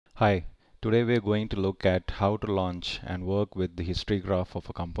Hi, today we are going to look at how to launch and work with the history graph of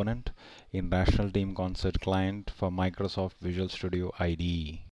a component in Rational Team Concert client for Microsoft Visual Studio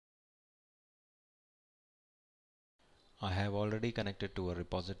IDE. I have already connected to a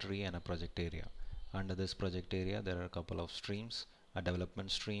repository and a project area. Under this project area there are a couple of streams, a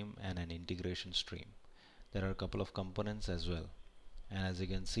development stream and an integration stream. There are a couple of components as well. And as you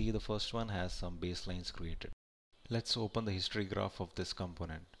can see, the first one has some baselines created. Let's open the history graph of this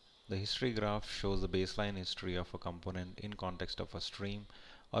component. The history graph shows the baseline history of a component in context of a stream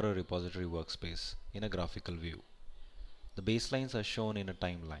or a repository workspace in a graphical view. The baselines are shown in a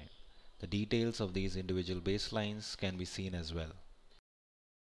timeline. The details of these individual baselines can be seen as well.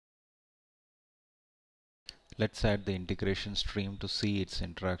 Let's add the integration stream to see its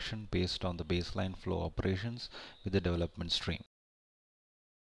interaction based on the baseline flow operations with the development stream.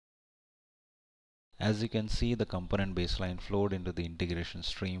 As you can see, the component baseline flowed into the integration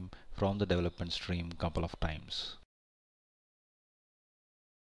stream from the development stream couple of times.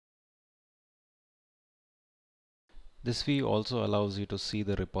 This view also allows you to see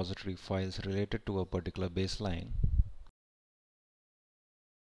the repository files related to a particular baseline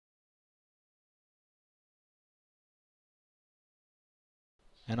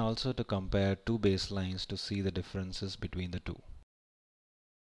and also to compare two baselines to see the differences between the two.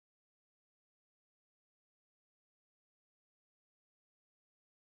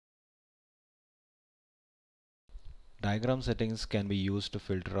 Diagram settings can be used to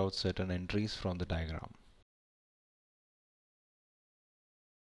filter out certain entries from the diagram.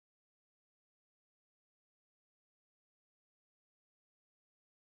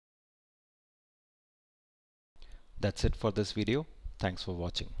 That's it for this video. Thanks for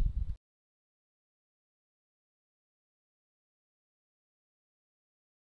watching.